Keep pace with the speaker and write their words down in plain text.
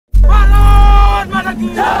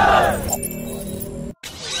Hindustan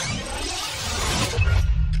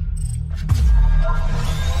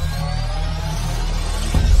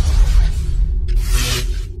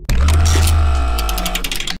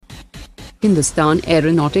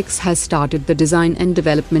Aeronautics has started the design and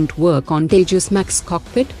development work on Tejas-MAX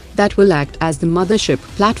cockpit that will act as the mothership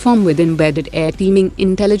platform with embedded air teaming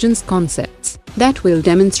intelligence concepts that will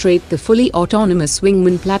demonstrate the fully autonomous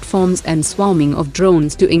wingman platforms and swarming of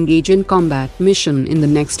drones to engage in combat mission in the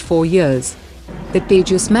next 4 years. The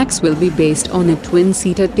Tejas-MAX will be based on a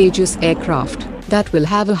twin-seater Tejas aircraft that will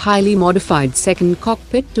have a highly modified second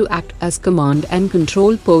cockpit to act as command and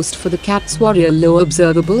control post for the CATS Warrior Low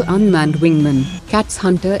Observable Unmanned Wingman, CATS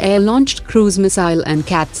Hunter Air-Launched Cruise Missile and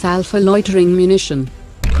CATS Alpha Loitering Munition.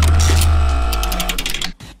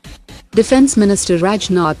 Defense Minister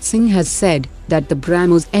Rajnath Singh has said that the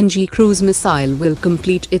BrahMos-NG cruise missile will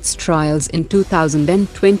complete its trials in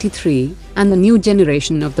 2023, and the new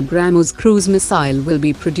generation of the BrahMos cruise missile will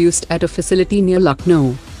be produced at a facility near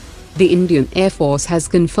Lucknow. The Indian Air Force has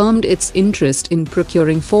confirmed its interest in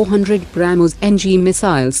procuring 400 BrahMos-NG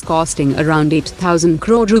missiles costing around 8,000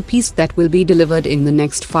 crore rupees that will be delivered in the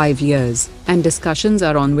next 5 years, and discussions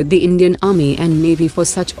are on with the Indian Army and Navy for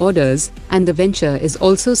such orders, and the venture is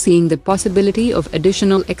also seeing the possibility of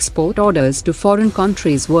additional export orders to foreign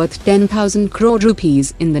countries worth 10,000 crore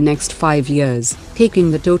rupees in the next 5 years, taking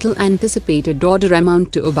the total anticipated order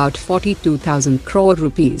amount to about 42,000 crore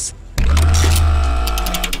rupees.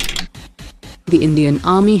 The Indian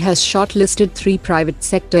Army has shortlisted 3 private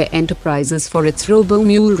sector enterprises for its Robo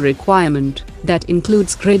Mule requirement, that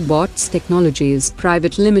includes Gridbots Technologies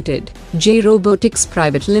Private Limited, J Robotics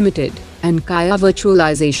Private Limited, and Kaya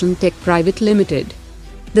Virtualization Tech Private Limited.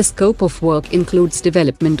 The scope of work includes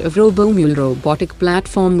development of Robo Mule robotic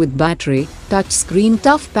platform with battery, touchscreen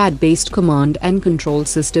toughpad-based command and control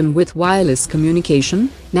system with wireless communication,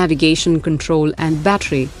 navigation control and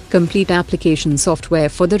battery, complete application software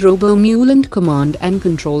for the Robo Mule and command and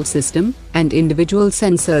control system, and individual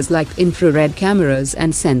sensors like infrared cameras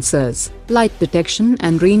and sensors, light detection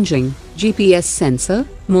and ranging, GPS sensor,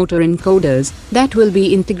 motor encoders, that will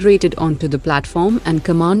be integrated onto the platform and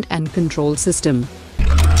command and control system.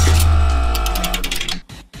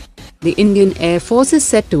 The Indian Air Force is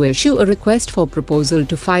set to issue a request for proposal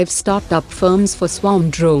to 5 startup firms for swarm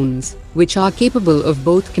drones, which are capable of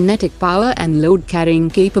both kinetic power and load-carrying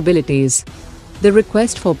capabilities. The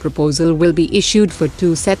request for proposal will be issued for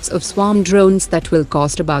 2 sets of swarm drones that will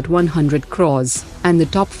cost about 100 crores, and the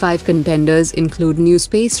top 5 contenders include New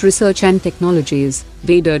Space Research and Technologies,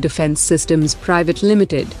 Vader Defense Systems Private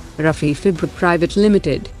Limited, Rafi Fibra Private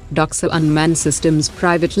Limited, Doxa Unmanned Systems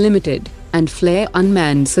Private Limited, and Flare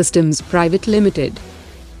Unmanned Systems Private Limited.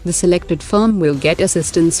 The selected firm will get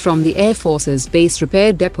assistance from the Air Force's base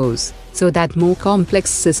repair depots, so that more complex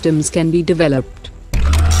systems can be developed.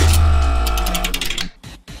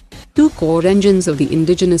 2 core engines of the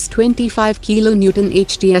indigenous 25 kN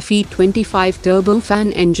HTFE-25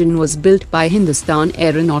 turbofan engine was built by Hindustan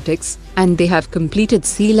Aeronautics, and they have completed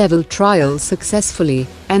sea-level trials successfully,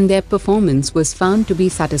 and their performance was found to be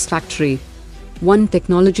satisfactory. One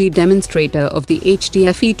technology demonstrator of the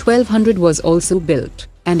HTFE-1200 was also built,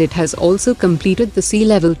 and it has also completed the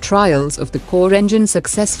sea-level trials of the core engine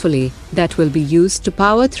successfully, that will be used to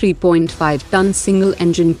power 3.5-ton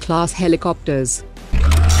single-engine class helicopters.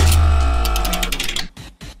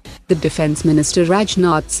 The Defense Minister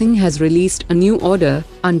Rajnath Singh has released a new order,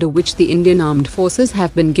 under which the Indian Armed Forces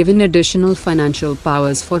have been given additional financial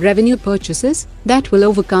powers for revenue purchases, that will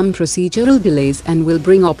overcome procedural delays and will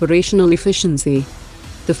bring operational efficiency.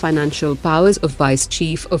 The financial powers of Vice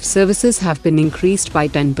Chief of Services have been increased by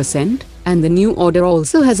 10%, and the new order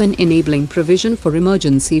also has an enabling provision for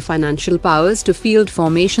emergency financial powers to field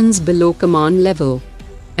formations below command level.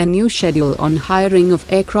 A new schedule on hiring of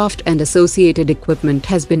aircraft and associated equipment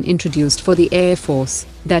has been introduced for the Air Force,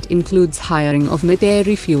 that includes hiring of mid-air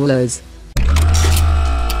refuelers.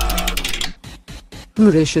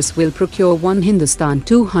 Mauritius will procure 1 Hindustan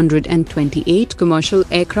 228 commercial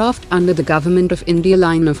aircraft under the Government of India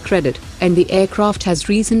line of credit, and the aircraft has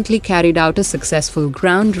recently carried out a successful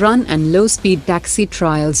ground run and low-speed taxi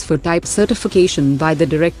trials for type certification by the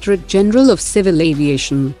Directorate General of Civil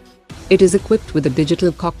Aviation. It is equipped with a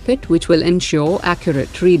digital cockpit which will ensure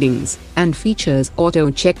accurate readings, and features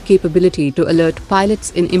auto-check capability to alert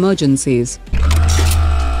pilots in emergencies.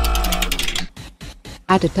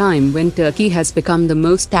 At a time when Turkey has become the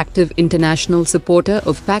most active international supporter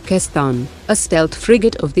of Pakistan, a stealth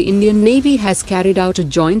frigate of the Indian Navy has carried out a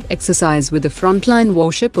joint exercise with the frontline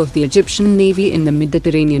warship of the Egyptian Navy in the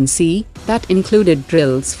Mediterranean Sea, that included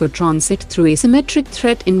drills for transit through asymmetric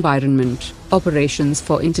threat environment, operations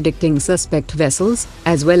for interdicting suspect vessels,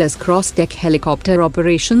 as well as cross-deck helicopter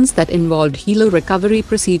operations that involved helo recovery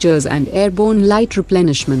procedures and airborne light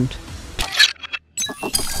replenishment.